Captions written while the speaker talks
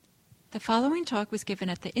The following talk was given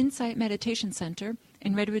at the Insight Meditation Center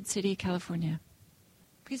in Redwood City, California.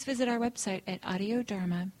 Please visit our website at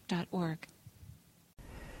audiodharma.org.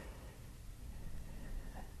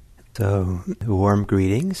 So, warm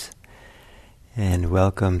greetings and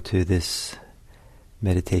welcome to this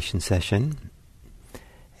meditation session.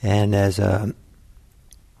 And as an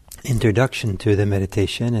introduction to the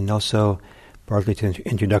meditation and also partly to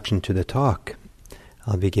introduction to the talk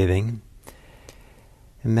I'll be giving,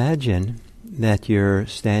 imagine that you're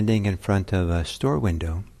standing in front of a store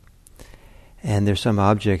window and there's some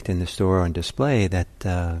object in the store on display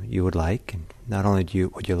that you would like. And not only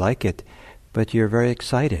would you like it, but you're very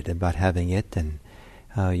excited about having it, and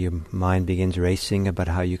your mind begins racing about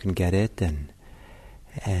how you can get it, and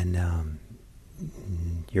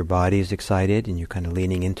your body is excited, and you're kind of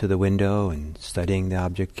leaning into the window and studying the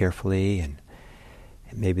object carefully, and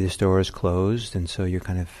maybe the store is closed, and so you're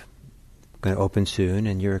kind of going to open soon,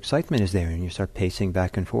 and your excitement is there, and you start pacing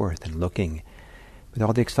back and forth and looking with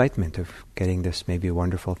all the excitement of getting this maybe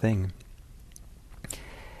wonderful thing.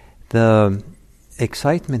 The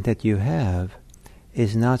excitement that you have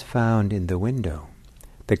is not found in the window.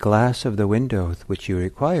 The glass of the window which you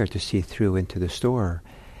require to see through into the store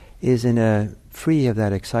is free of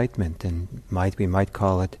that excitement, and we might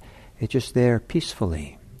call it, it's just there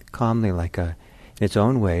peacefully, calmly, in its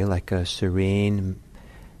own way, like a serene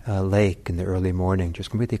lake in the early morning, just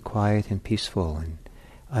completely quiet and peaceful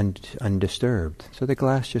and undisturbed. So the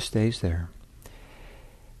glass just stays there.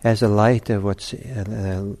 As the light of what's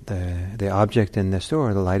the object in the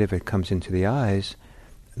store, the light of it comes into the eyes,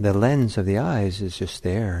 the lens of the eyes is just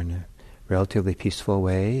there in a relatively peaceful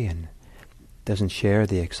way and doesn't share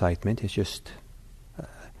the excitement. It's just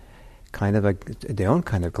kind of their own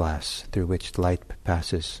kind of glass through which the light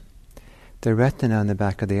passes. The retina on the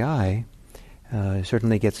back of the eye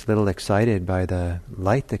certainly gets a little excited by the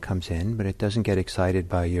light that comes in, but it doesn't get excited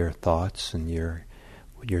by your thoughts and your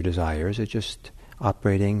desires. It's just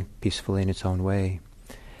operating peacefully in its own way.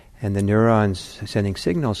 And the neurons sending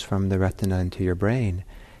signals from the retina into your brain,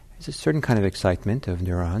 it's a certain kind of excitement of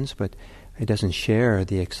neurons, but it doesn't share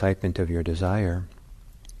the excitement of your desire.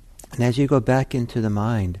 And as you go back into the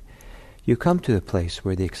mind, you come to the place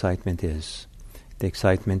where the excitement is. The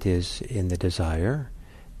excitement is in the desire,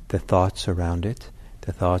 the thoughts around it,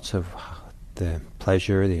 the thoughts of the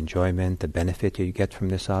pleasure, the enjoyment, the benefit you get from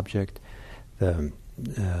this object, the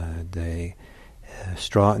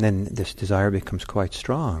strong, and then this desire becomes quite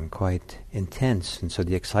strong, quite intense, and so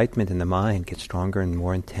the excitement in the mind gets stronger and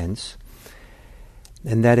more intense.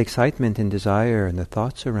 And that excitement and desire and the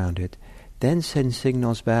thoughts around it then send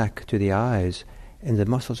signals back to the eyes, and the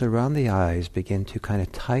muscles around the eyes begin to kind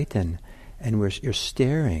of tighten, and you're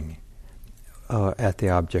staring at the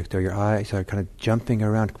object, or your eyes are kind of jumping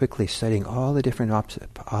around quickly, studying all the different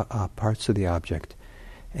parts of the object,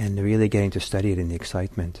 and really getting to study it in the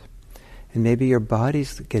excitement. And maybe your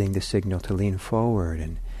body's getting the signal to lean forward,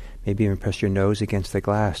 and maybe even press your nose against the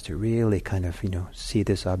glass to really kind of, see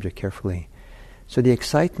this object carefully. So the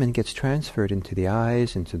excitement gets transferred into the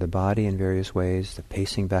eyes, into the body in various ways, the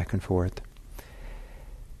pacing back and forth.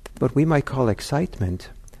 What we might call excitement,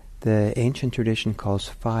 the ancient tradition calls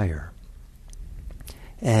fire.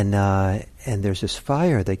 And there's this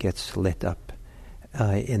fire that gets lit up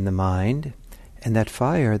in the mind, and that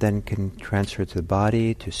fire then can transfer to the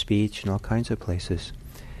body, to speech, and all kinds of places.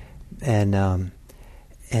 And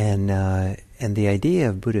the idea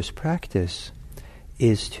of Buddhist practice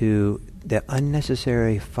is to the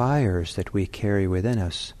unnecessary fires that we carry within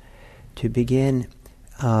us to begin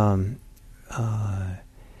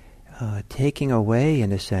taking away,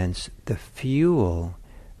 in a sense, the fuel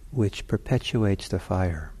which perpetuates the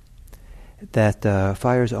fire. That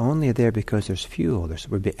fire is only there because there's fuel.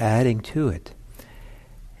 We'll be adding to it.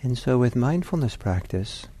 And so with mindfulness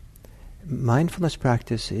practice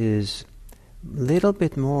is a little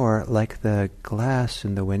bit more like the glass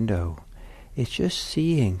in the window. It's just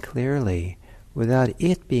seeing clearly without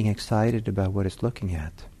it being excited about what it's looking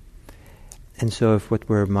at. And so if what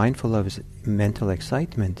we're mindful of is mental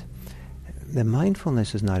excitement, the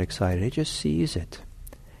mindfulness is not excited, it just sees it.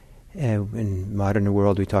 In modern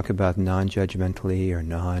world we talk about non-judgmentally or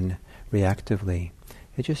non-reactively.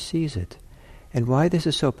 It just sees it. And why this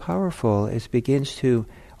is so powerful is it begins to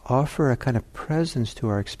offer a kind of presence to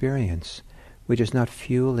our experience, which is not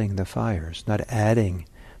fueling the fires, not adding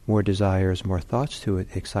more desires, more thoughts to it,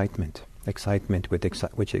 excitement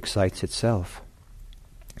which excites itself.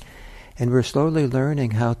 And we're slowly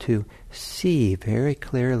learning how to see very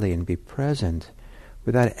clearly and be present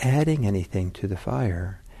without adding anything to the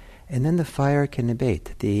fire. And then the fire can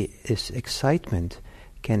abate. This excitement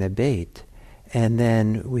can abate, And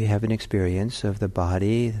then we have an experience of the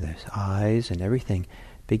body, the eyes, and everything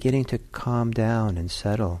beginning to calm down and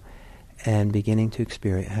settle, and beginning to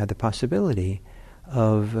have the possibility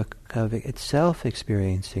of itself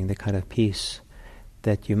experiencing the kind of peace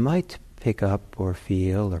that you might pick up or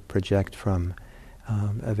feel or project from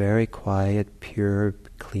a very quiet, pure,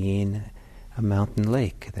 clean a mountain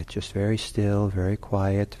lake that's just very still, very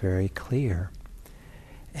quiet, very clear,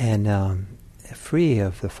 and free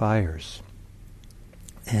of the fires.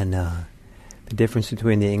 And the difference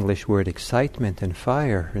between the English word excitement and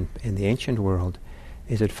fire in the ancient world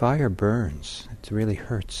is that fire burns. It really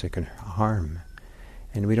hurts. It can harm.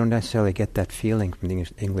 And we don't necessarily get that feeling from the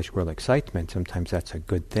English word excitement. Sometimes that's a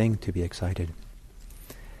good thing to be excited.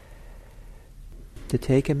 To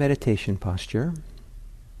take a meditation posture,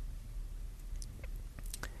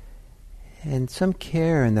 and some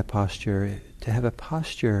care in the posture, to have a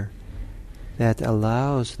posture that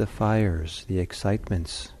allows the fires, the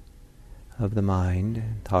excitements of the mind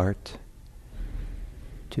and heart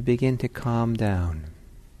to begin to calm down,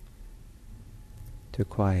 to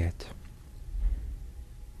quiet.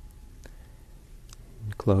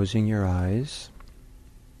 Closing your eyes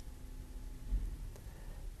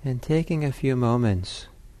and taking a few moments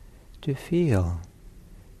to feel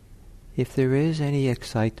if there is any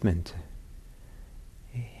excitement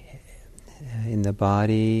in the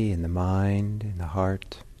body, in the mind, in the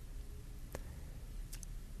heart.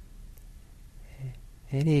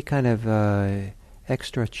 Any kind of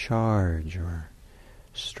extra charge or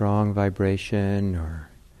strong vibration or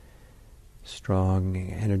strong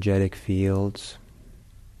energetic fields.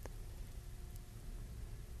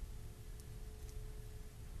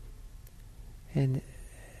 And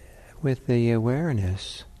with the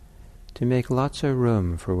awareness to make lots of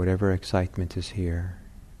room for whatever excitement is here.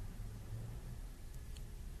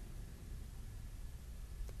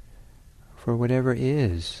 For whatever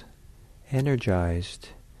is energized,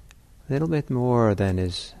 a little bit more than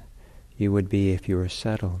as you would be if you were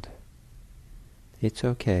settled. It's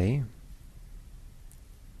okay.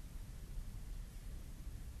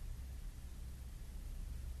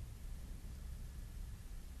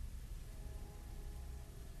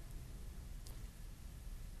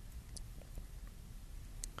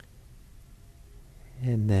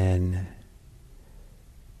 And then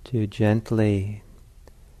to gently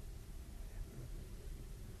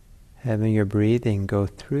having your breathing go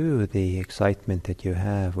through the excitement that you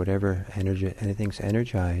have, whatever energy, anything's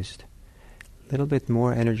energized, a little bit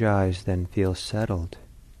more energized than feels settled.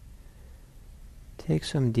 Take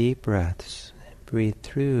some deep breaths, breathe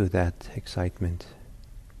through that excitement.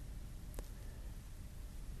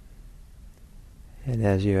 And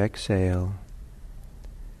as you exhale,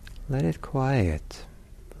 let it quiet,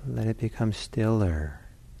 let it become stiller.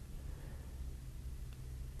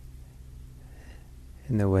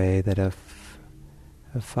 In the way that a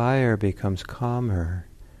fire becomes calmer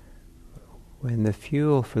when the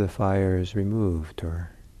fuel for the fire is removed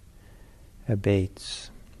or abates.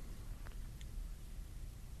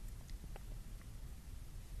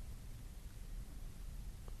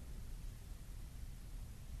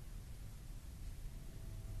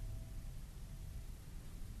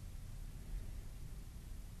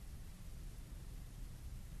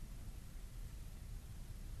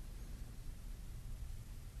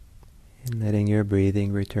 And letting your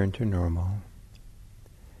breathing return to normal.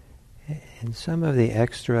 And some of the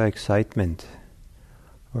extra excitement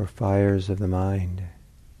or fires of the mind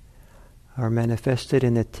are manifested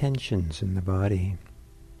in the tensions in the body.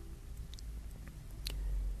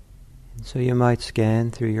 And so you might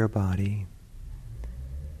scan through your body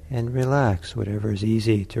and relax whatever is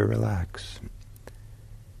easy to relax.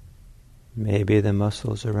 Maybe the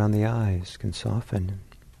muscles around the eyes can soften.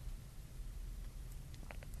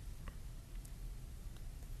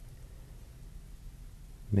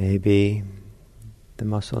 Maybe the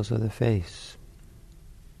muscles of the face.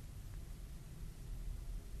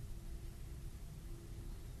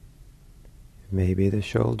 Maybe the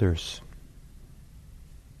shoulders.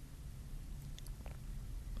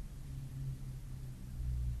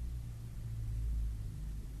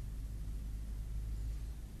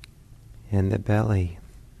 And the belly.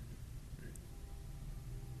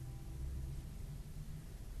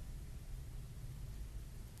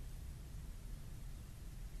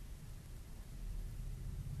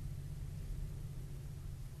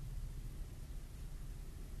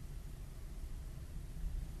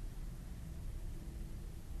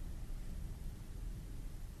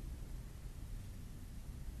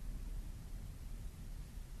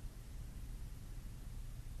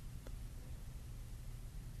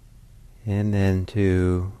 And then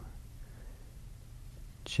to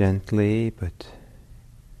Gently but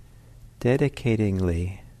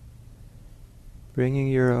dedicatingly bringing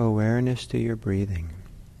your awareness to your breathing.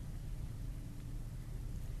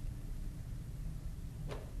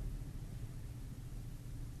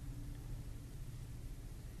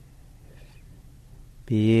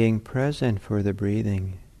 Being present for the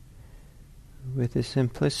breathing with the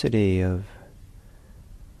simplicity of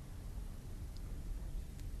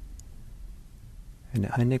an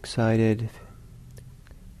unexcited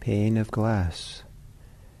pane of glass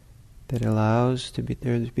that allows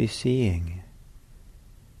there to be seeing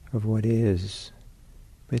of what is,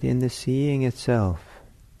 but in the seeing itself,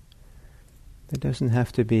 there doesn't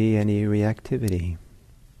have to be any reactivity.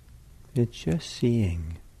 It's just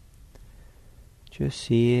seeing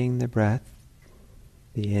the breath,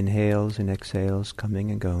 the inhales and exhales coming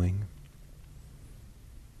and going.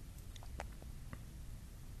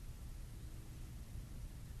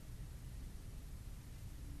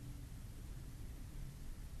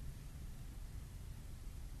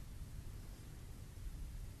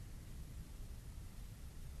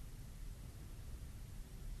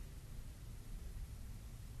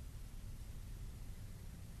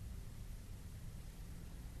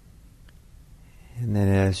 And then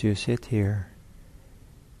as you sit here,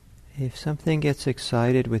 if something gets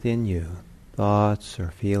excited within you, thoughts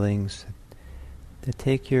or feelings that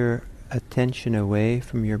take your attention away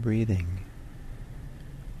from your breathing,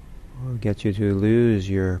 or get you to lose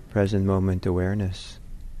your present moment awareness,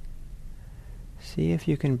 see if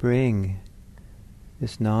you can bring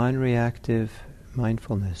this non-reactive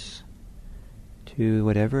mindfulness to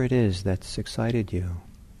whatever it is that's excited you,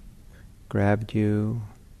 grabbed you,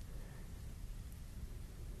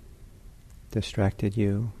 distracted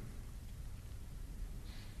you.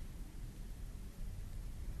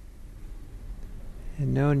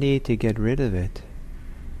 And no need to get rid of it,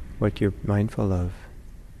 what you're mindful of.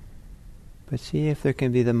 But see if there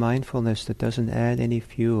can be the mindfulness that doesn't add any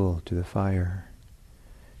fuel to the fire.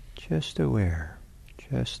 Just aware,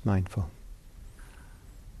 just mindful.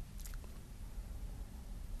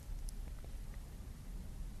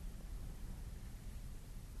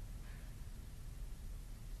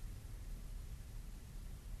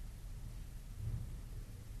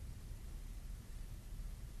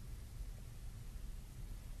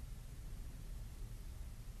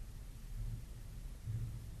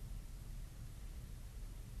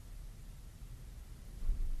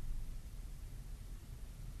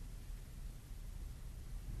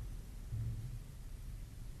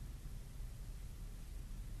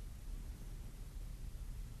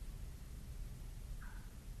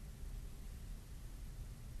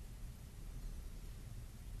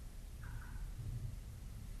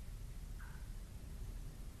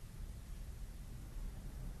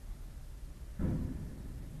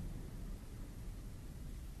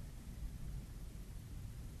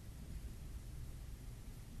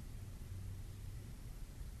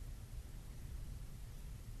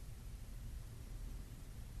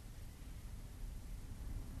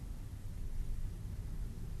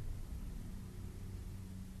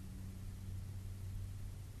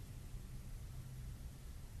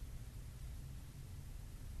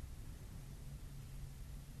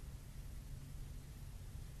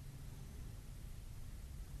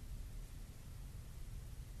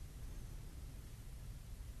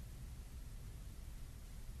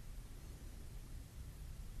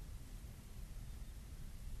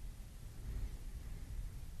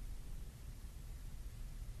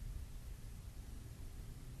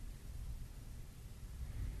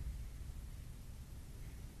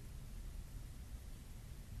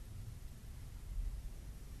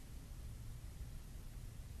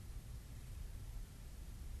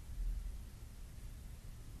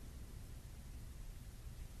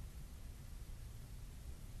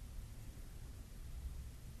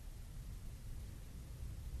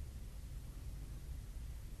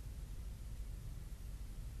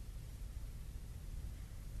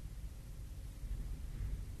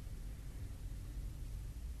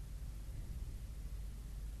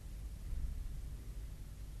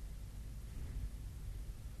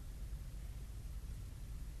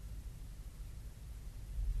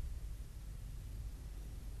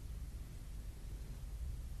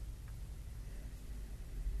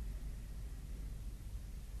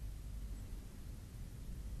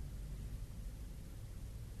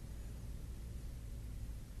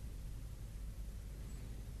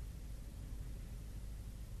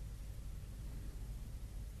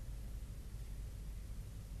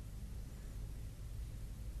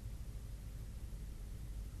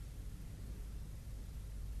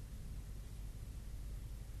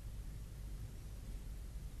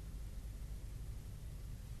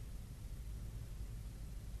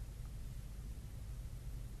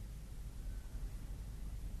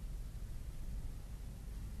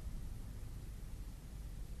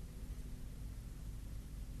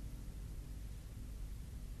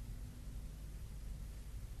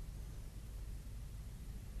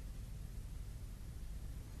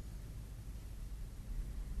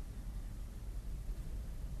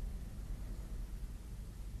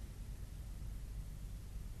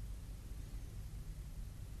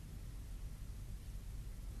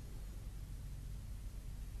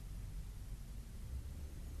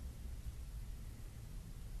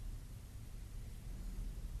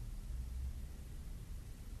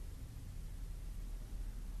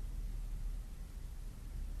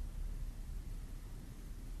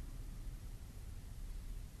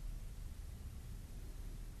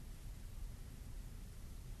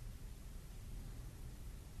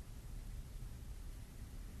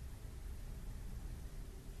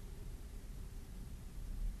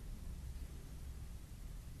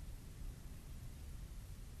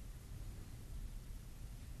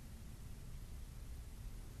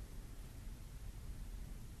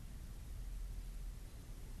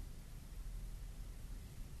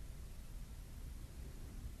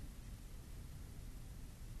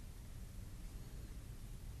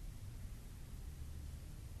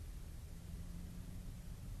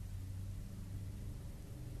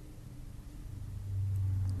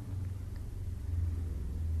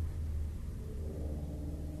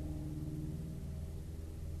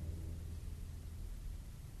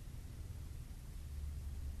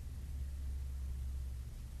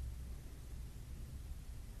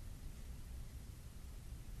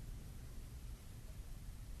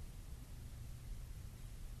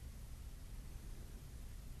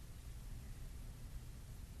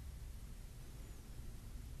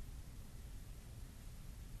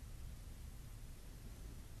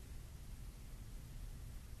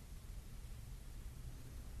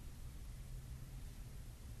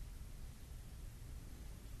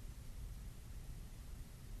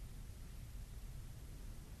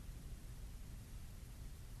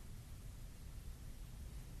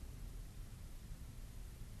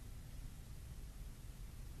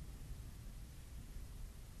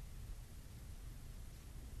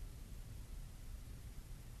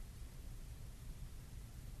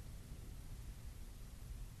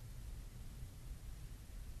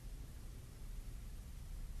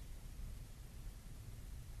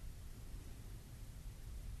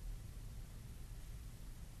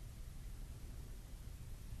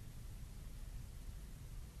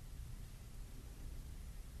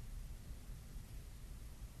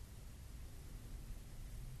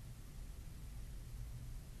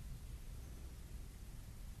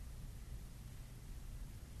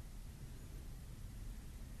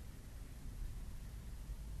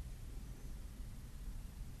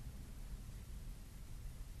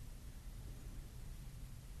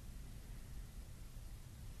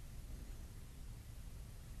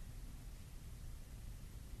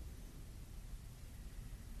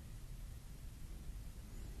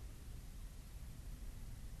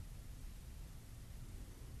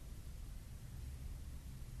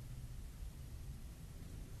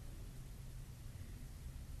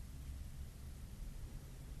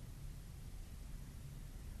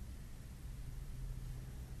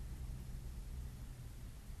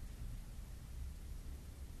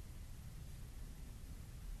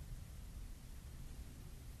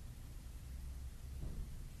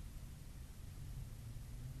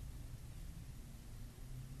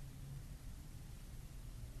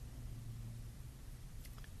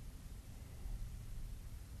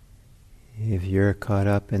 you're caught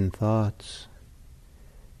up in thoughts,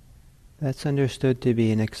 that's understood to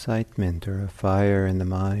be an excitement or a fire in the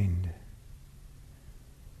mind.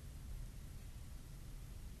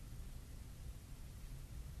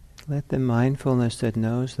 Let the mindfulness that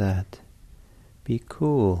knows that be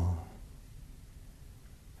cool,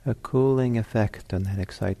 a cooling effect on that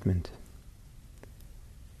excitement.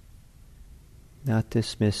 Not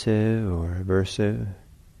dismissive or aversive,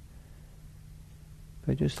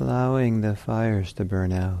 but just allowing the fires to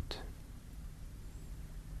burn out.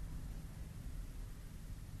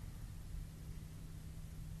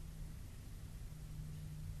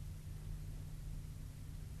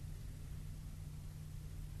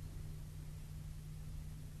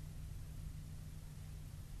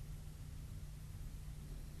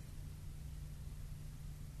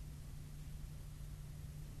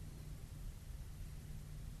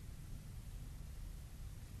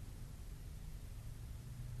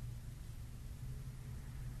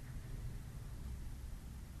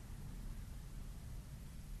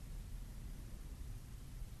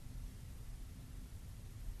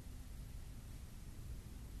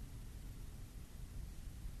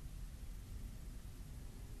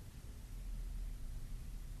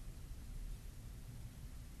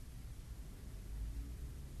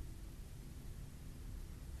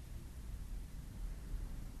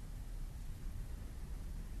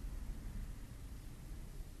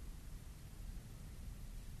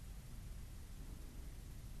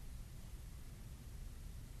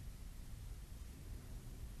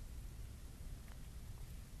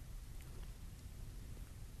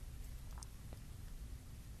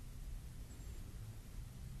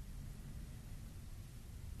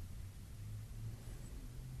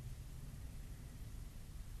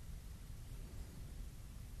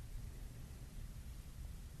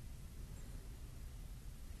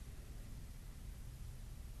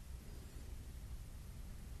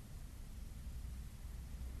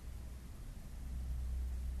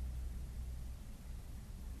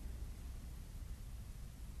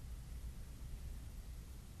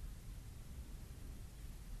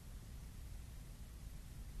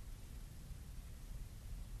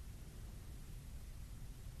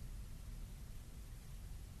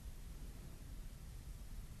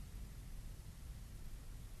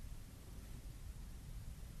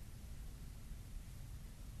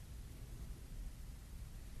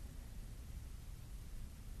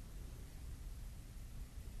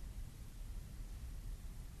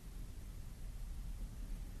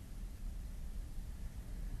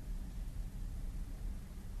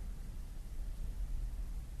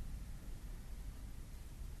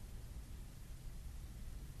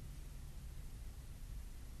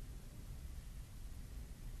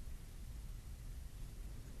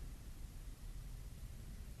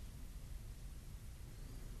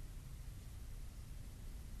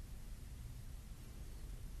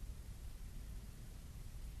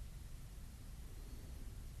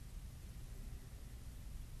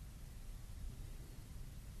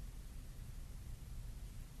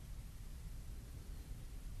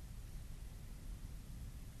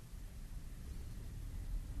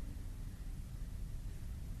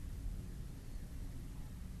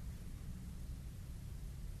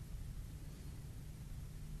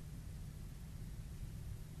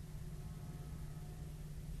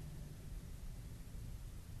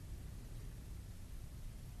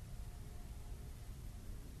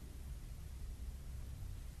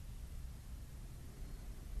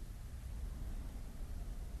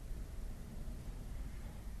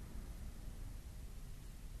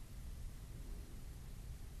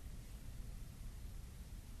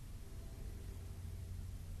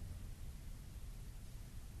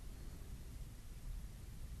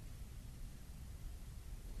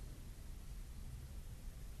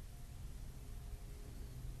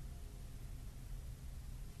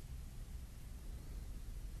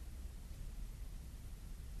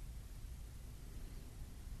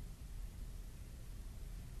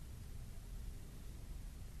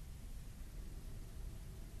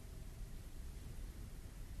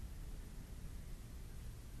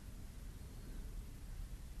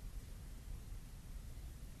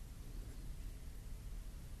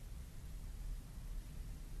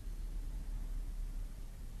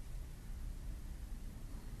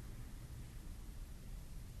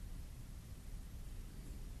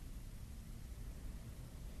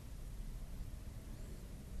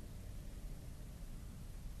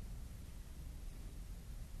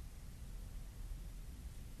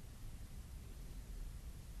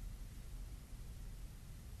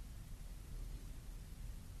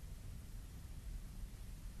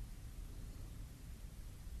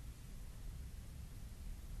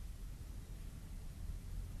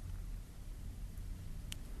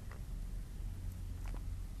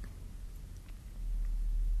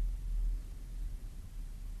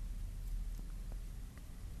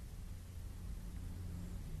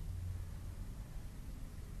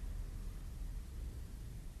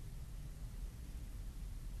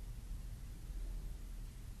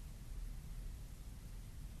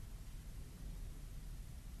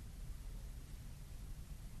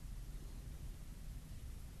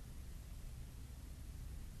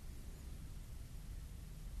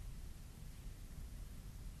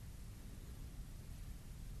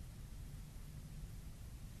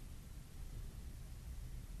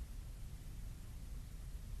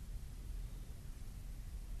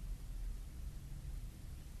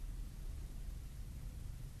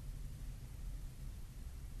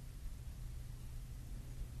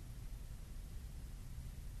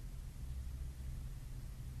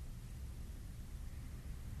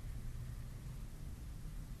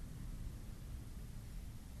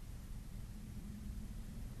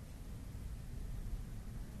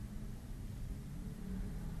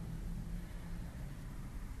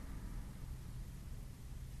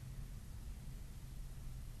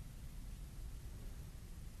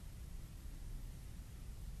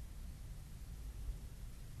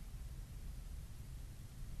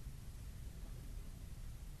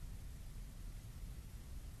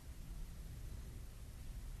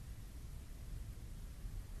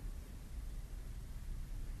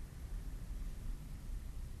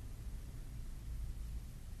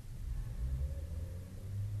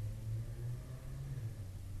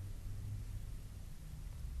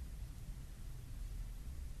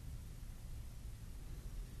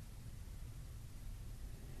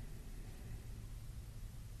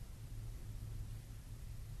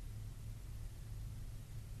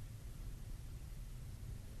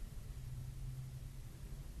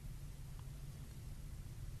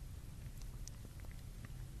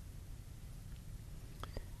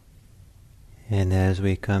 And as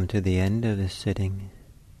we come to the end of this sitting,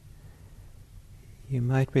 you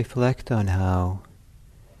might reflect on how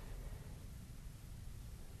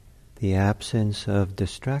the absence of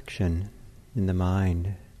distraction in the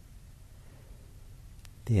mind,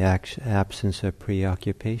 the absence of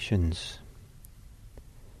preoccupations,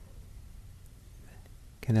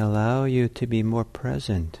 can allow you to be more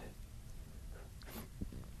present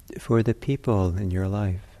for the people in your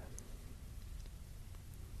life.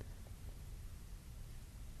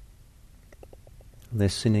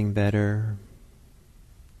 Listening better,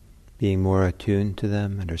 being more attuned to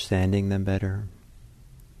them, understanding them better.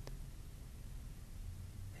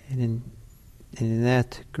 And in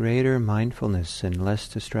that greater mindfulness and less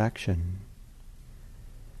distraction,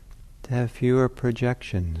 to have fewer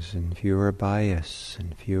projections and fewer bias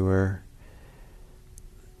and fewer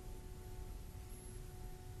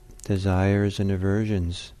desires and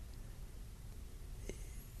aversions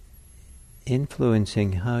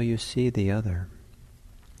influencing how you see the other.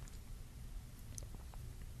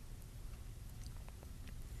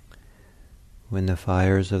 When the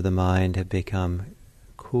fires of the mind have become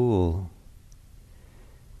cool,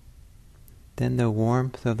 then the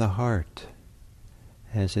warmth of the heart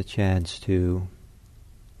has a chance to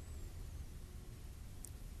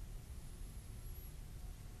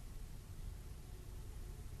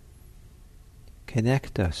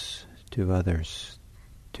connect us to others,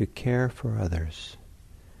 to care for others,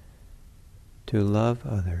 to love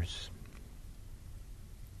others.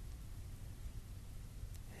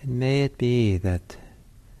 And may it be that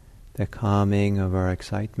the calming of our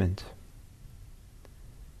excitement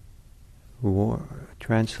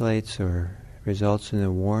translates or results in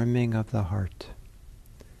a warming of the heart.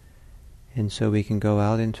 And so we can go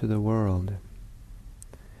out into the world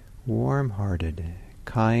warm-hearted,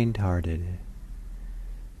 kind-hearted,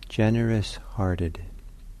 generous-hearted.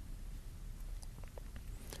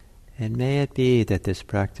 And may it be that this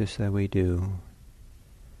practice that we do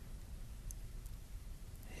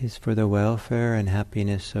is for the welfare and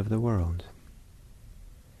happiness of the world.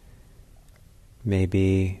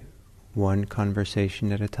 Maybe one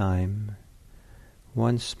conversation at a time,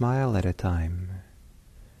 one smile at a time,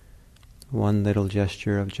 one little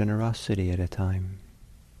gesture of generosity at a time.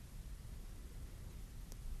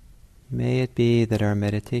 May it be that our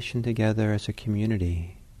meditation together as a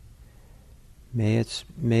community, may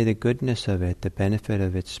the goodness of it, the benefit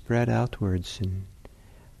of it, spread outwards in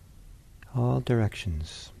all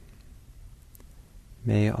directions.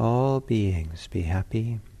 May all beings be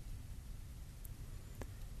happy.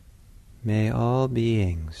 May all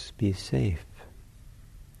beings be safe.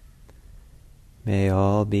 May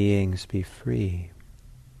all beings be free.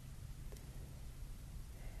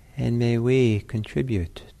 And may we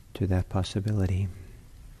contribute to that possibility.